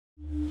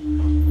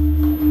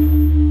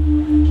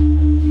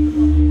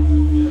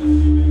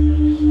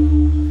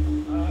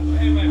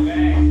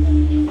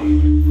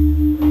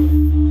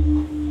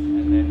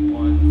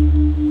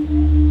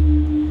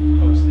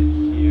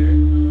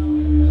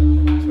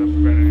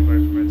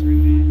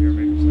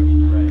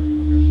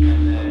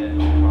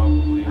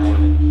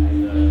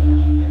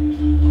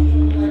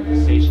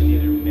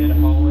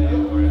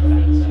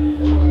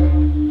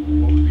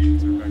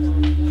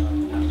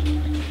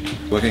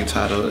working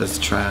title is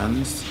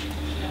trans,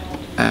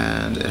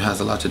 and it has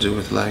a lot to do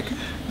with like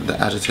the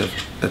adjective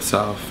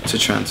itself, to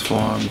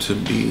transform, to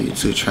be,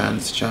 to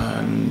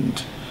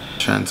transgend,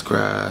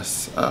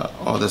 transgress,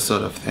 all this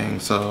sort of thing.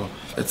 So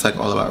it's like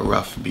all about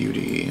rough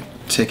beauty,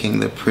 taking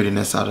the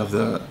prettiness out of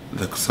the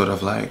sort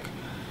of like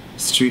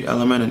street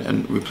element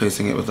and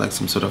replacing it with like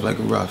some sort of like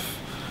rough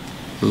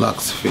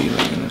luxe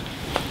feeling.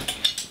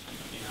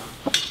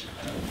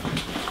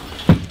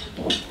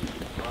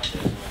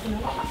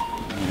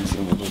 It's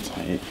a little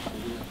tight.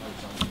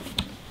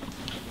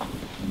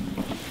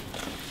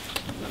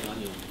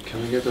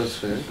 Can we get those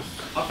fixed?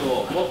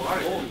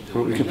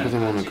 Or we can put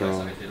them on a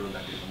girl.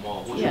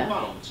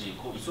 Yeah.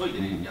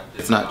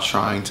 It's not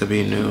trying to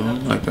be new.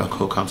 Like the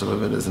whole concept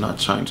of it is not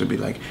trying to be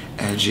like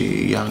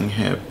edgy, young,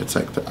 hip. It's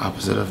like the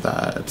opposite of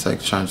that. It's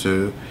like trying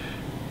to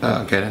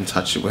get in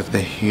touch with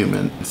the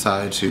human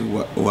side to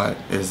what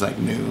is like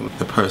new.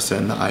 The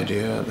person, the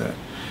idea,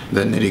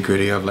 the nitty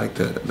gritty of like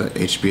the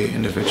HBA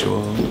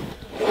individual.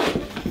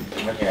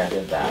 Okay, I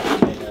did that.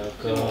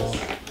 Go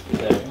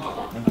there.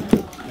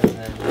 And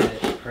then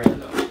hit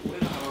print.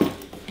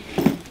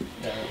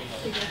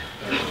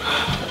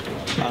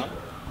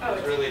 Oh,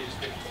 it's really just.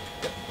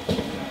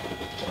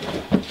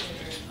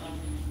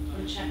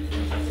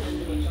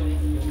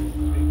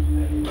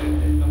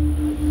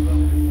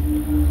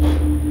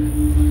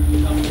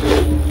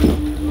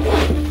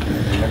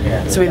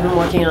 So we've been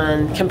working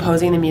on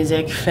composing the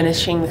music,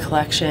 finishing the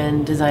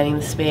collection, designing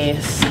the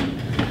space,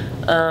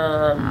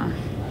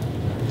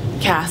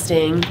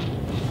 casting.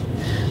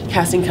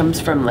 Casting comes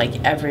from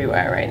like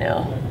everywhere right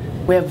now.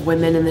 We have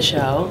women in the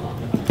show.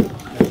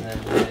 And then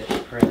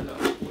hit print.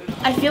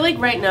 I feel like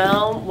right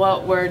now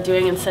what we're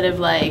doing, instead of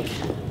like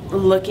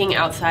looking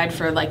outside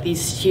for like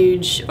these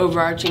huge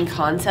overarching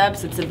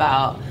concepts, it's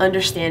about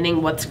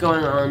understanding what's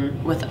going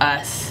on with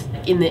us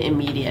in the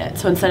immediate.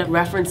 So instead of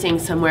referencing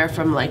somewhere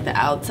from like the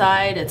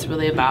outside, it's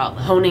really about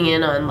honing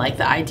in on like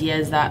the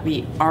ideas that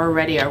we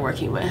already are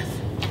working with,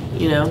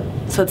 you know?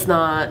 So it's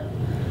not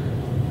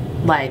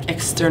like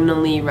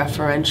externally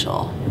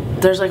referential.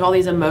 There's like all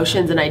these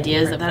emotions and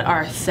ideas that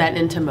are set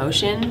into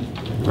motion,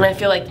 and I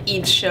feel like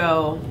each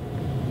show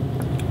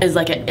is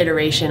like an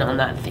iteration on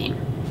that theme.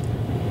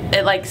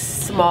 It like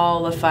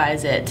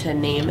smallifies it to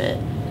name it,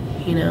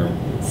 you know?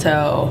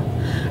 So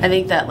I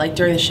think that like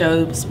during the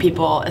shows,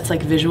 people, it's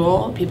like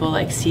visual, people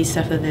like see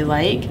stuff that they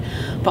like,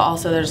 but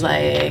also there's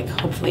like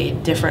hopefully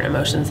different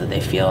emotions that they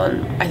feel,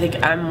 and I think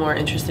I'm more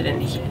interested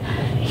in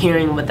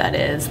hearing what that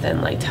is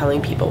than like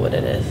telling people what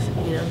it is,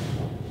 you know?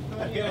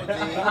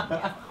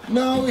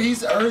 No,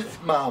 he's Earth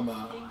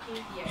Mama.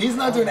 He's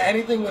not doing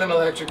anything with an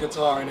electric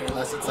guitar in it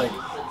unless it's like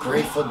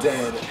Grateful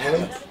Dead.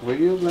 And it's Were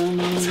you a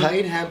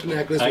tight hemp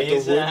necklace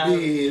with the wood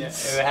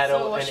beads. It had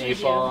an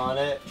 8-ball on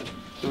it.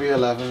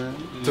 311.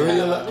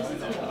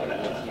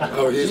 311?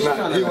 Oh, he's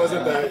not. He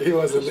wasn't that. He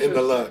wasn't in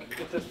the look.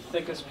 Get the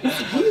thickest piece.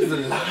 He's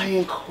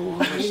lying cool.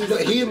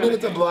 He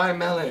admitted to Blind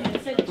Melon.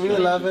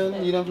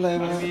 311. You don't play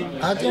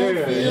man. I don't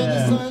feel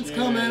the sun's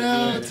coming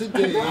out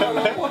today.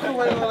 I'm walking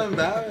away all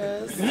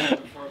embarrassed.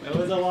 It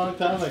was a long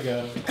time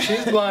ago.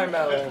 She's Blind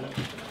Melon.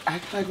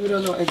 Act like we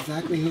don't know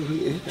exactly who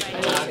he is.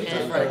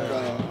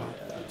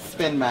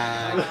 Spin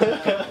mag.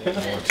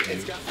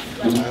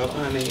 Well,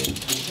 honey.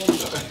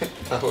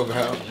 How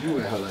about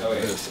you out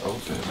like this,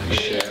 open, like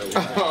share?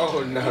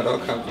 Oh no,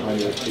 don't come from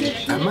your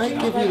feet. I might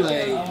give you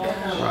like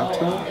Crop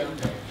top?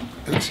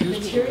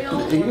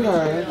 Material? You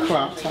heard,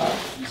 crop top.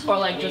 Or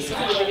like just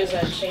because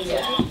that Shayne.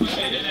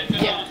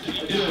 Yeah.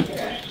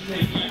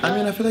 I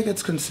mean, I feel like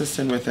it's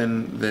consistent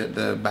within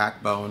the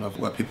backbone of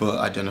what people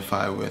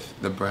identify with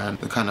the brand.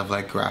 The kind of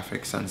like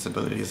graphic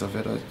sensibilities of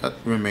it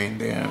remain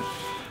there.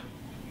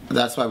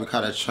 That's why we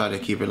kind of try to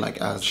keep it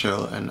like as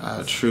chill and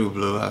as true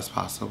blue as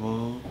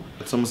possible.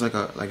 It's almost like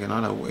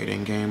not a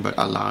waiting game, but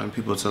allowing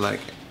people to like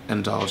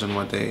indulge in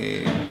what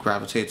they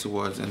gravitate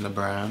towards in the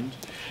brand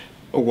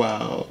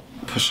while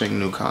pushing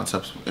new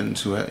concepts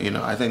into it. You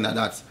know, I think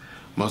that's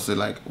mostly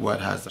like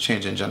what has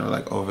changed in general,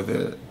 like over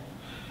the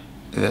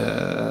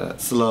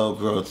slow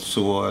growth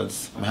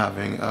towards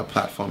having a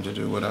platform to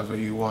do whatever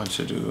you want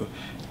to do,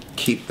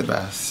 keep the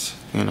best,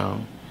 you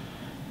know,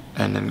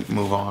 and then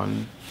move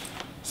on.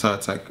 So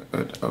it's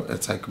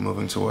like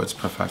moving towards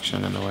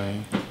perfection in a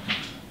way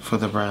for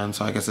the brand.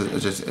 So I guess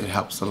it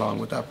helps along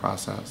with that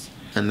process.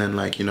 And then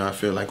like, you know, I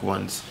feel like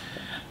once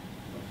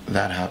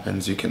that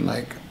happens, you can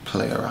like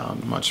play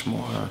around much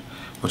more,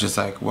 which is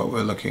like what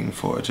we're looking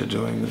forward to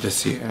doing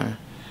this year.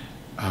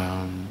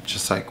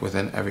 Just like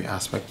within every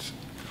aspect,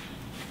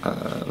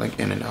 like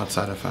in and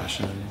outside of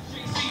fashion.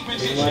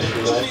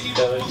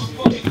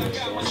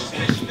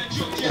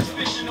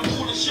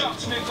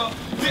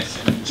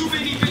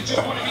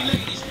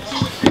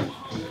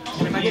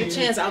 And if I get a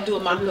chance, I'll do a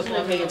mock-up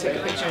of me and take a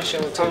picture and show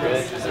it to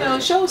us. You know,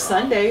 show's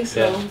Sunday,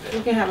 so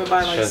we can have it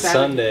by like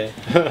Saturday.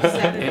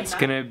 Saturday It's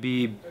gonna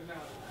be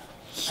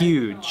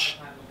huge.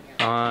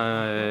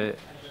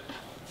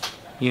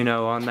 You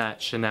know, on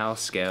that Chanel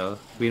scale.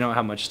 We don't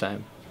have much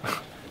time,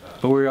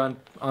 but we're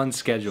on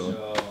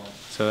schedule.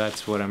 So So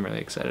that's what I'm really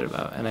excited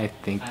about, and I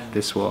think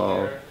this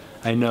will,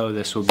 I know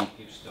this will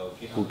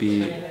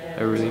be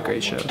a really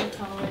great show.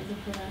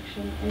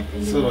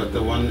 So what,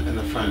 the one in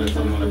the front is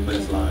the one that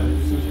plays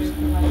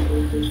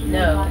live?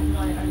 No.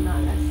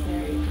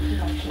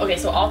 Okay,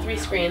 so all 3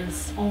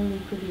 screens,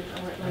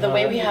 the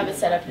way we have it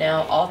set up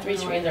now, all 3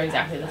 screens are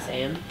exactly the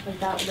same.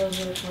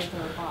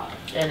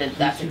 And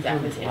that's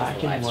exactly the same as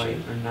the live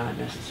stream. Are not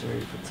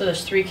necessary. So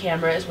there's 3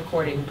 cameras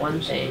recording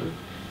one thing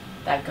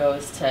that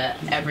goes to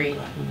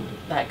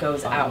that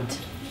goes out.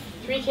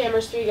 3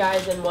 cameras, 3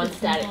 guys, and 1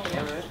 static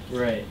camera.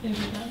 Right.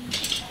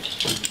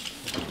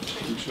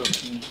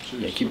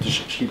 Yeah, keep the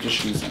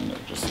shoes in there.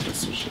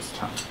 This is just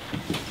time.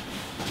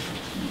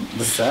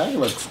 The sag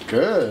looks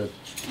good.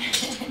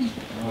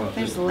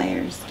 There's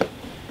layers.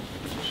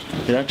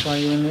 Did I try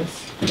you in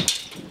this?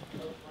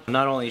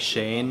 Not only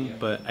Shayne,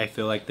 but I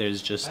feel like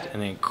there's just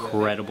an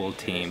incredible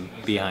team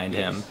behind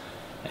him,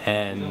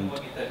 and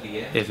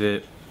if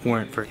it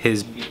weren't for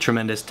his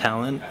tremendous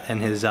talent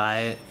and his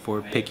eye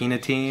for picking a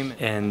team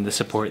and the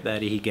support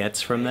that he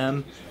gets from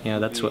them, you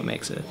know, that's what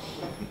makes it.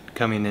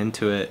 Coming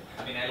into it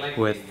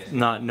with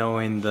not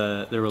knowing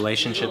the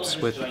relationships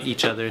with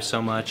each other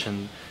so much,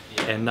 and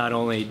not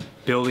only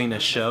building a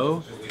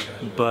show,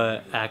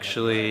 but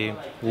actually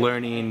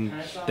learning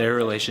their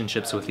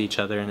relationships with each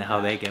other and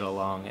how they get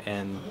along,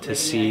 and to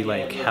see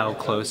like how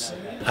close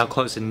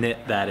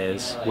knit that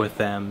is with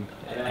them.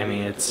 I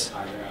mean, it's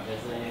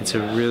a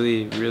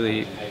really,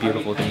 really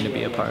beautiful thing to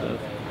be a part of.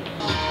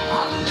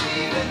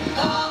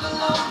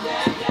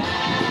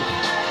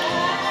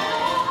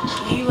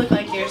 You look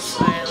like you're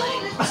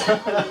smiling.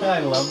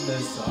 I love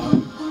this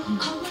song.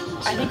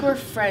 I think we're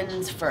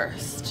friends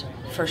first,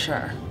 for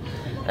sure.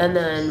 And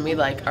then we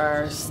like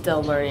are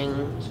still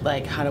learning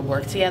like how to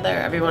work together.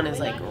 Everyone is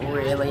like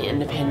really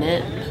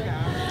independent,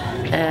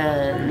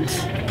 and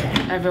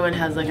everyone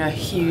has like a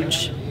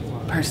huge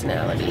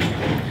personality.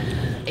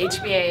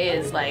 HBA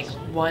is like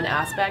one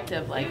aspect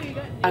of like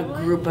a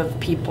group of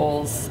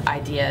people's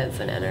ideas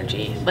and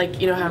energy.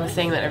 Like, you know how I was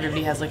saying that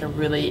everybody has like a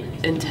really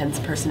intense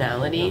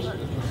personality?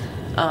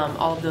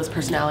 All of those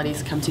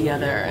personalities come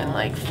together and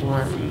like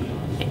form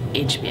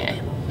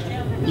HBA.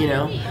 You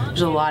know,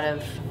 there's a lot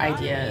of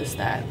ideas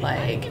that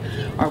like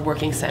are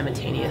working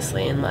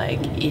simultaneously, and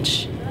like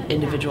each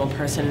individual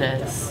person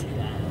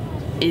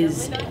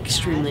is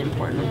extremely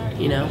important,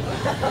 you know?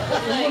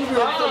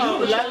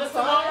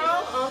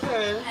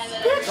 Okay.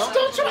 Bitch,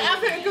 don't you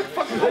ever in good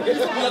fucking like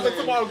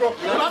tomorrow, girl.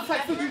 When I'm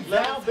texting you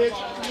down, bitch,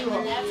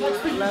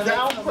 texting you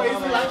down crazy,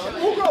 like,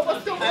 oh girl,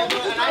 what's going on?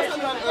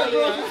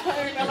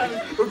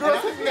 The girl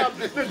took me out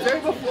the day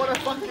before the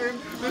fucking,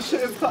 this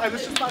shit is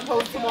not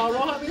closed tomorrow,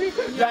 honey.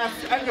 Yes,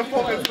 and your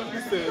phone is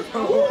releases.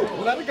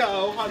 Let it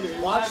go, honey.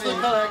 Watch the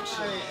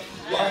collection.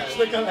 Watch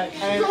the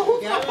collection. So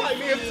who's gonna fight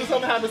me if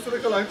something happens to the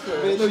collection?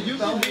 No, you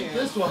can keep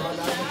this one, but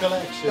not the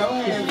collection.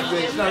 Don't hand me,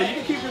 bitch. No, you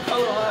can keep your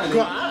color on.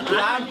 Girl,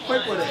 I'm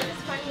quick with it.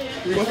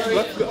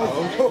 Let's go.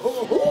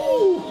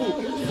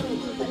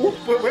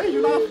 But wait,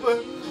 you not for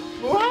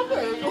what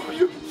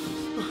happened?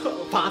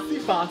 Posse.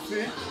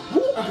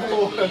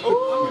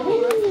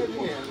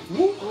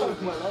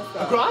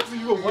 Girl, I see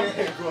you with one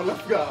hand, girl.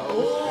 Let's go.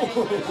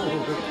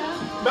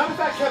 Matter of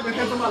fact, Kevin,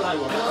 hands on my light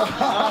one.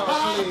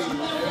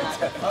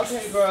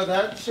 Okay, girl,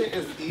 that shit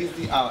is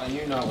easy out, and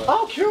you know it.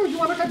 Oh, cute. You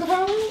want to cut the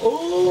power?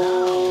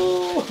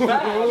 Oh.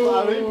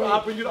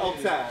 I'll bring you the old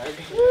tag.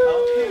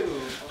 Oh, cute.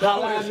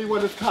 Holler at me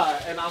when it's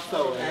cut, and I'll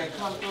sew it. And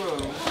come through.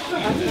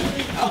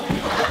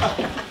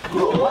 Oh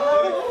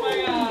my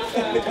God.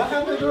 What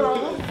happened, girl?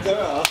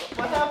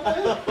 What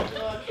happened?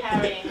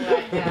 Carrying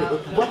right now.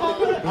 What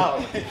happened?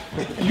 Oh,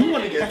 you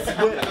want to get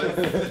split.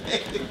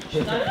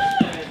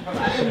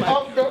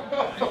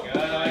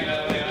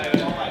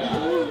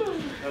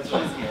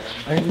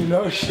 And you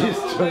know she's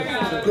just...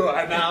 Girl,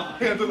 now,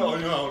 handle it on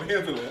your own.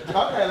 Handle it.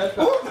 Okay, let's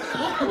go.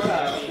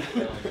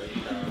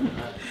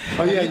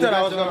 Oh yeah, you thought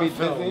I was going to be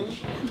busy?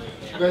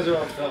 You guys are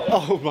on film.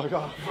 Oh my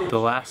God. The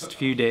last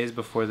few days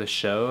before the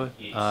show,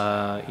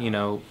 you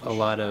know, a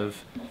lot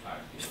of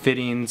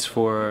fittings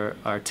for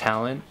our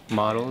talent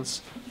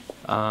models,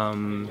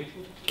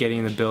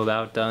 getting the build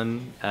out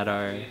done at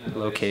our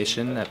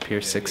location at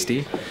Pier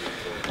 60,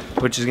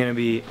 which is going to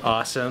be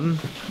awesome.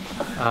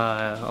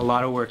 A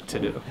lot of work to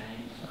do.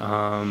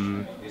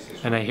 And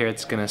I hear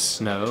it's going to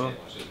snow,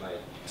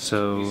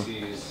 so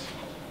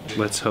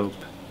let's hope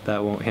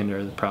that won't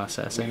hinder the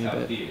process any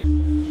bit.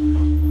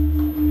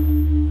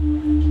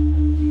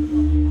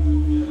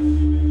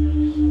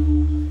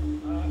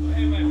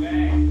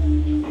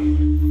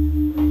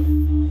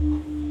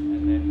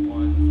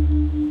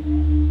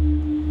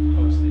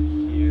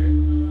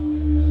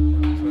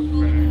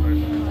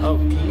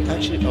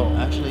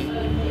 Actually,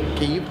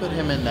 can you put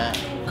him in that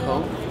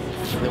coat?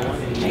 The one.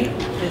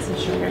 This is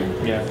Schuller.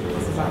 Yeah.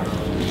 This is ours.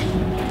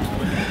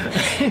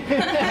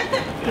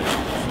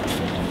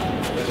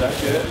 Is that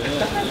good?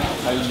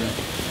 How you mean?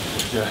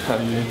 Yeah, how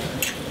you mean?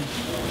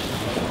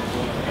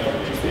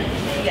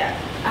 Yeah.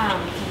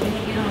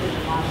 You don't need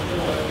the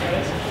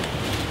bottle.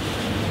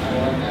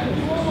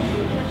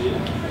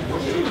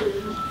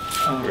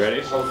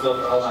 Ready? Hold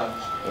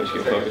on. Let's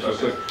get focused real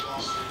quick.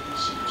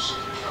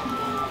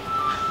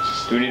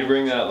 Do we need to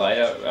bring that light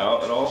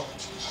out at all?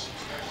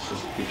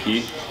 The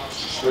key?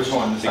 Which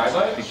one? The side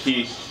light? The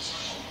key.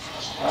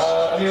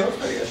 I mean, it looks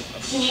pretty good.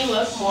 Can you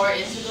look more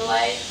into the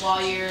light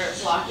while you're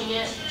blocking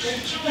it?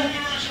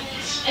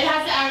 It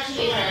has to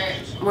actually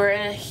hurt. We're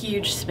in a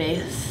huge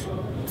space.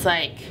 It's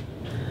like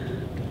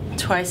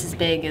twice as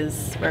big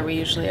as where we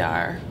usually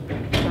are.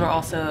 And we're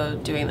also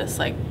doing this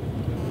like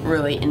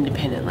really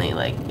independently,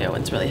 like no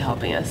one's really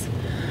helping us.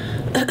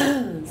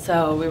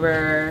 So we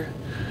were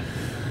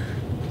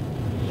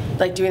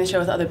like doing the show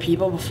with other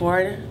people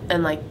before,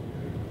 and like,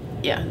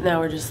 yeah,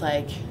 now we're just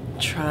like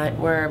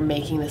we're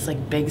making this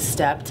like big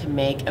step to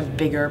make a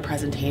bigger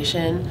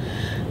presentation,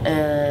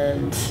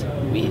 and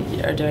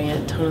we are doing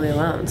it totally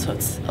alone, so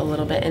it's a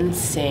little bit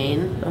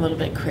insane, a little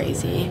bit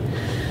crazy,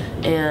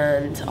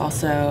 and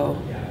also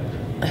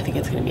I think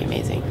it's gonna be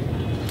amazing.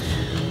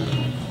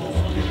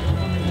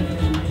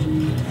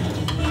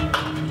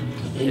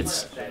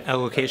 It's a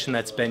location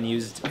that's been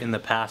used in the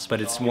past,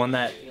 but it's one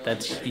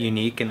that's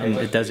unique and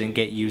it doesn't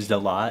get used a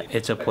lot.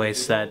 It's a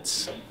place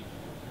it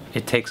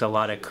takes a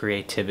lot of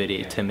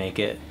creativity to make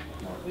it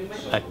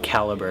a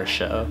caliber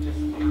show.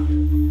 And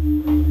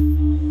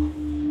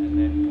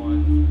then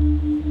one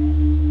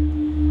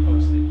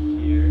posted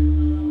here.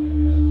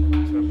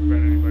 So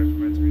prevent anybody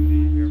from entering the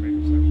hair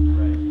makeup section.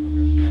 Right.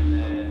 And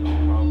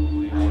then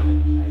probably one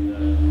in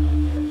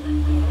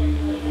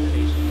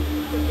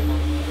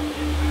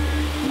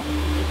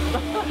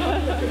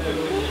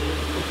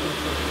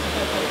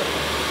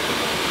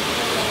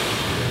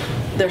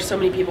There's so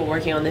many people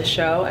working on this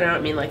show, and I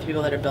don't mean like the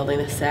people that are building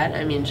the set,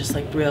 I mean just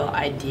like real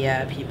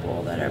idea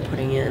people that are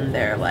putting in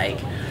their like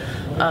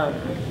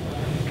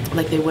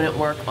they wouldn't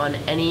work on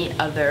any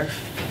other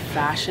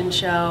fashion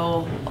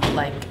show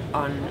like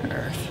on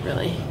earth,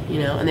 really, you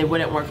know, and they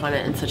wouldn't work on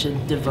it in such a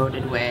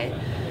devoted way.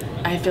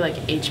 I feel like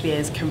HBA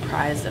is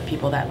comprised of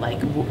people that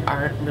like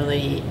aren't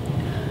really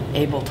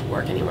able to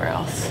work anywhere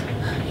else,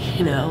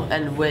 you know,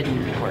 and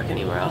wouldn't work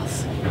anywhere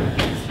else.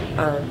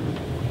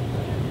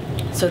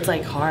 So it's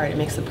like hard. It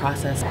makes the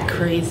process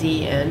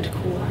crazy and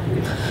cool.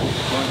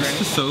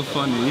 This is so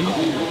funny.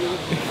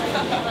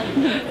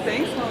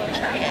 Thanks,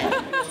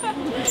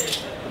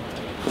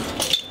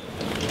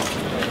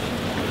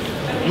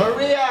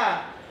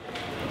 Maria!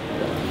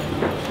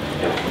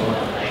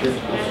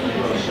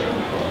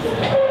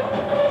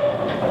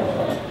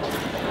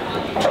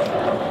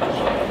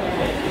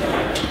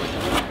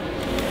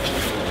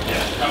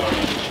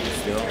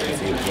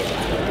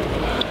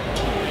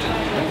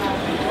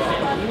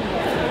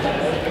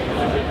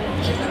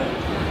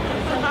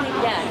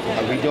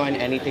 Are we doing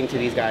anything to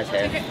these guys'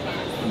 hair?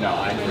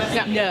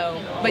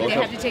 No, but they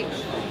have to take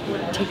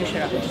your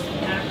shirt off.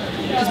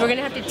 Because we're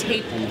gonna have to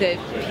tape the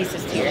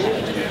pieces to your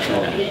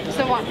head.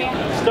 So want me?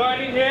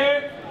 Starting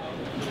here.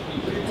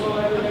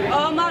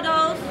 All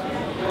models.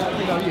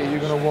 Oh yeah, you're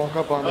gonna walk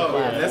up on the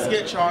class. Let's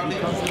get Charlie.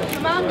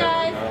 Come on,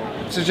 guys.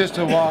 This is just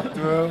a walk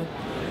through.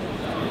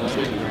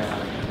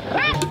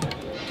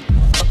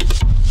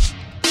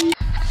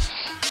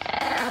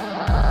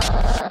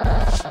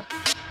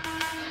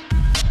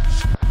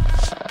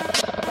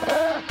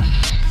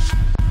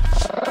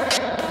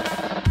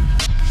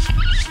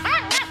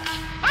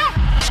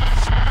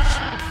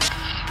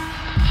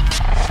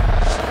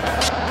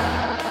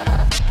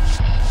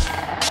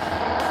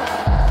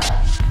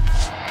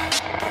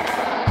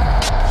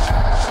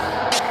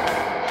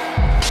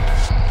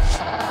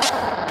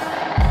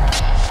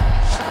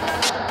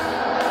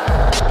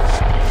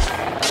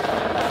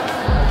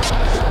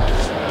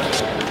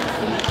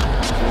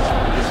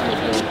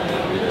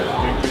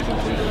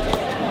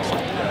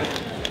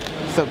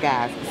 So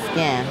guys,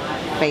 skin,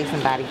 face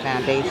and body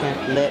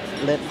foundation,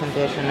 lip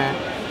conditioner,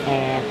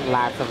 and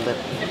lots of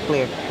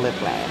clear lip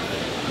gloss.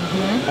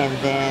 And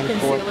then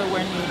concealer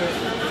where needed.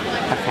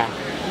 Okay.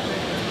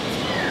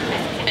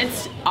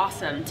 It's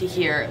awesome to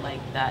hear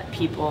like that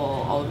people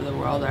all over the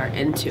world are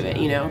into it,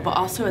 you know, but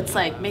also it's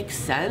like makes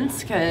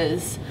sense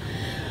because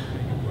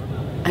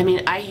I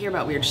mean, I hear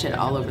about weird shit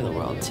all over the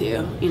world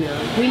too, you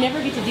know. We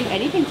never get to do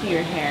anything to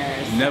your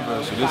hair. So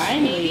Never. So this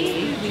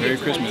finally, Merry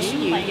Christmas.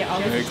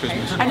 Merry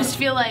Christmas. I just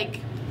feel like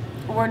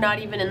we're not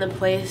even in the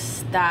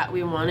place that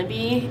we want to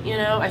be, you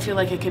know. I feel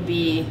like it could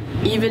be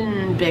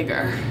even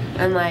bigger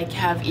and like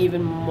have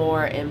even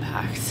more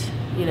impact,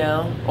 you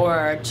know,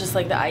 or just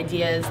like the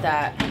ideas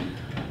that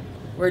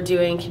we're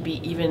doing can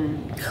be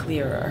even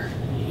clearer,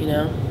 you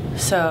know.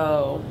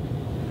 So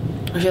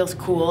it feels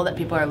cool that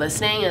people are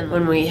listening, and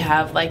when we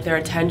have like their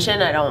attention,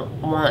 I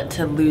don't want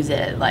to lose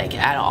it like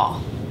at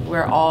all.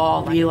 We're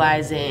all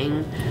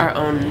realizing our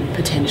own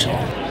potential.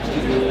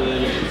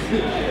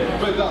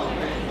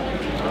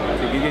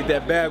 You get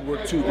that bag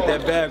work too, get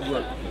that bag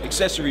work.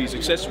 Accessories.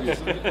 Is that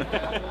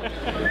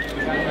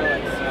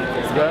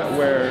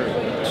where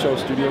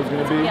SHOWstudio is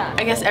gonna be? Yeah,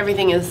 I guess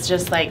everything is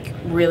just like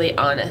really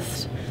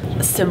honest,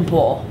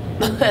 simple,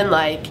 and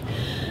like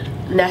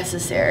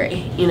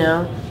necessary, you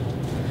know?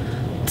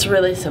 It's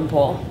really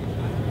simple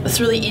it's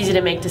really easy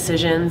to make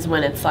decisions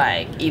when it's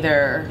like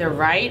either they're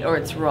right or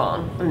it's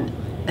wrong. And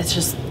it's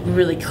just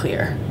really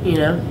clear, you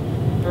know?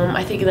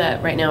 I think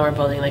that right now we're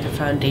building like a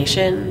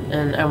foundation,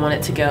 and I want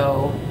it to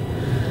go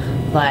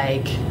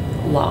like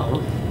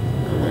long.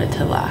 I want it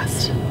to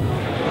last.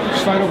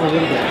 Slide over a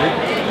little bit, right?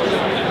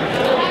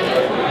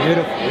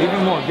 Beautiful.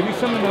 Even more. Give me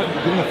some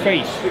in the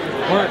face.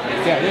 More,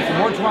 yeah, listen,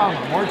 more drama,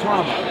 more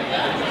drama.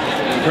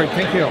 Great,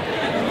 thank you.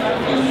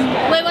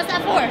 Wait, what's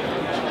that for?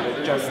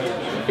 Just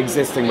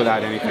existing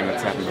without anything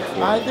that's happened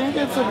before. I think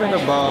it's a bit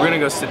above. We're gonna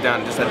go sit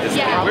down just at this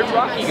Yeah. point. Where'd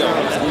Rocky go?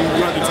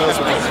 You want to tell us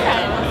what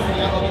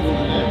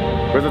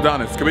Where's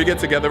Adonis? Can we get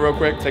together real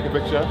quick? Take a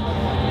picture?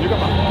 You got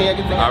my. Yeah, I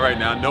can take. All right,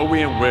 now, no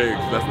we in wigs.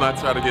 Let's not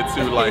try to get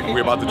too, like,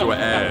 we're about to do an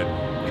ad.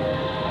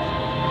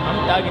 I'm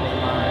thugging it,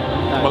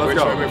 man. Well, let's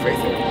go.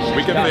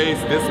 We can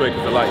face this way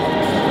because the light.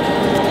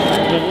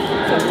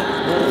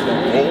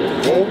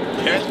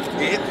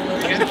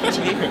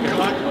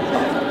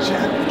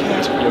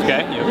 You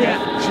okay? You okay?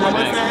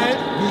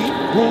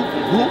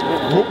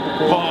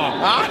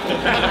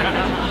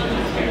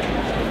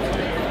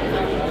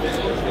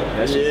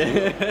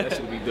 That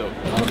should be dope.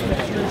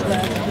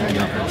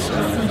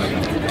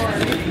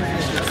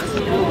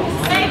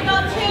 They've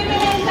got 2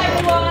 minutes,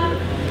 everyone.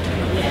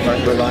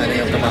 Right, we're lining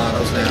up the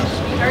models now.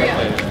 Hurry up.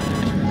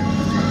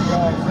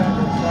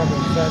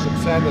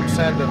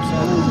 Send them.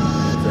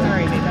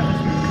 Sorry, mate, that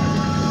was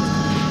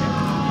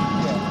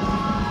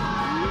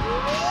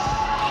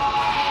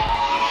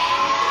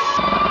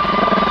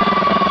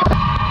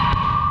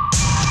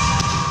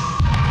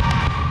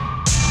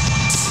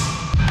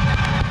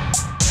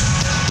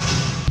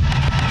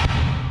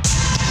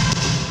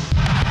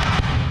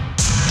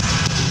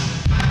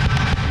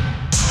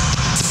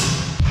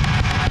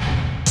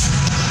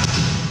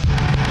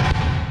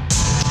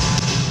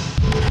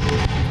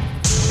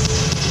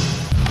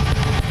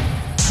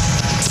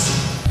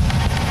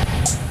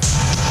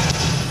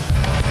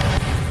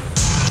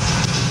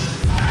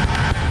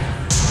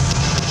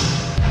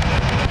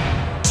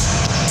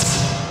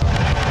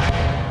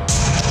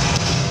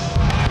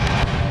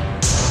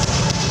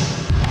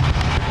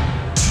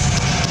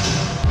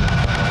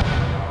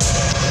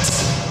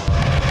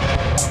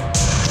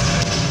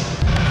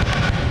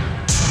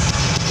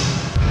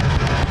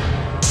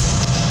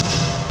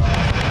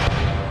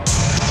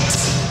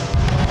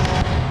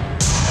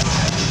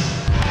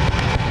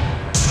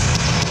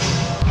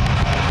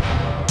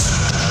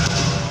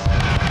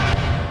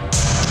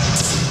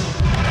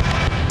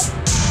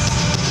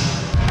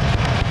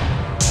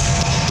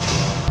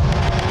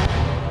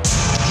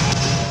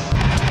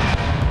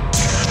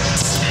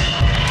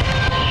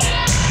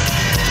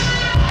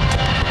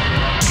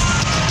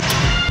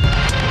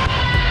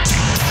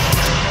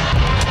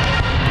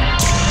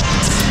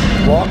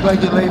Walk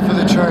like you're late for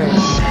the train.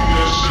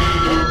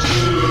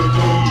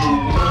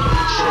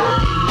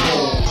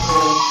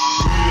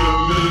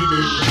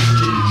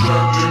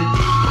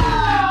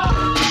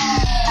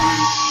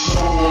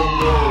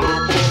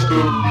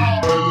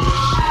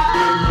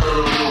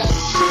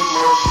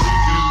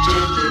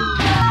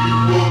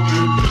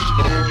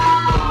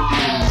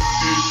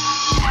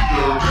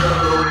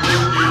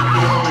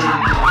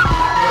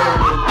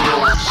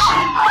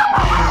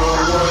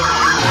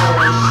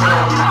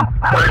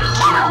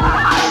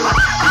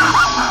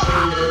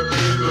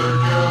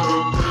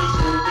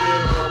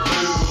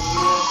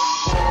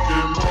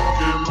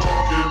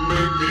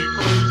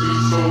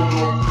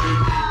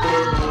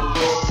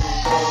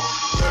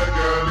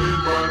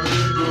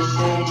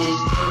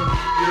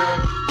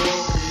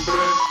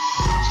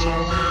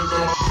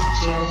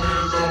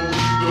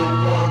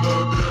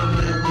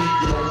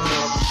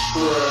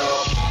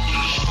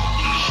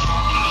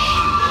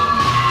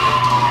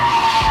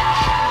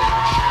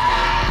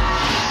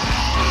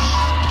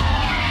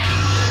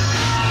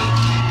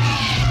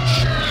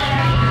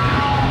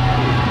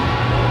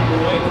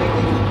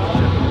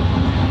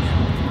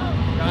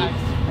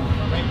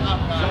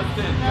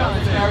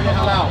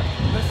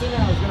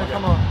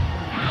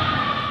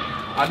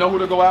 I know who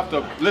to go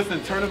after.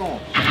 Listen, turn it on.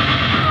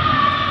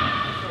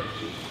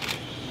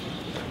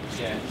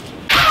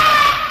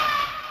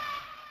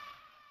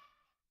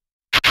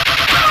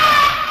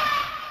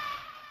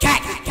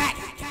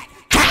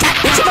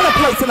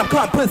 And I'm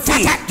caught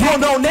pussy. You don't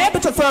know that,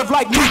 but you serve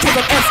like me. Cause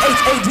I'm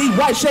SHAD,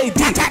 white shade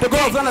D. The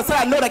girls on the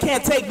side know they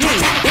can't take me.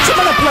 Bitch, I'm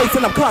in a place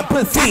and I'm caught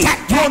pussy.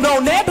 You don't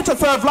know that, but you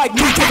serve like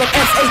me. Cause I'm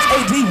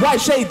SHAD, white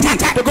shade D.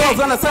 The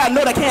girls on the side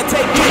know they can't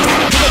take me.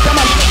 Drip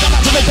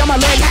it down my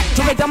leg,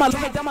 drip it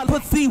down my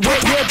pussy. Wait,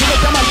 yeah, drip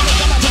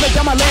it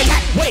down my leg.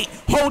 Wait,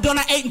 hold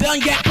on, I ain't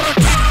done yet.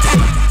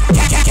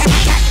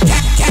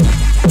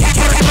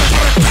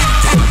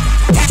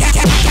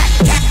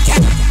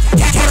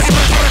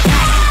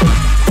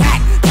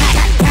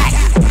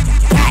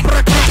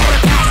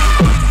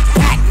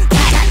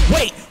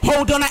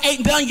 Hold on, I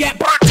ain't done yet.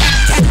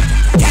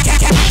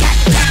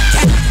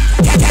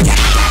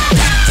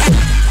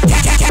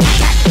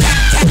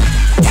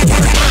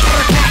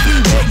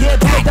 Yeah,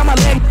 do it down my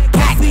leg.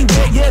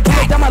 Yeah, do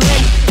it down my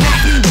leg.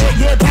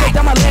 Yeah, do it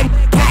down my leg.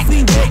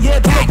 Yeah,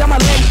 do it down my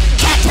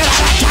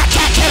leg.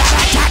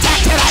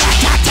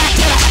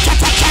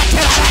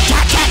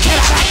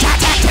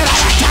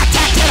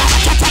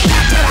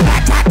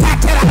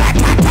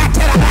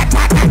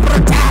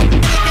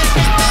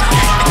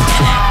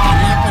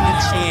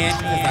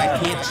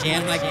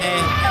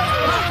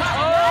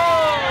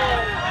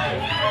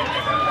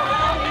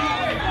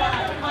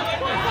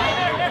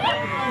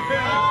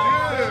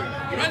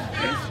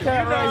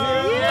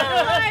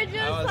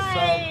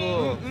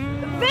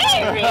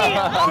 baby!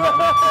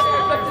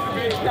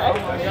 Oh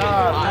my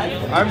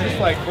god. I'm just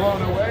like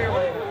blown away.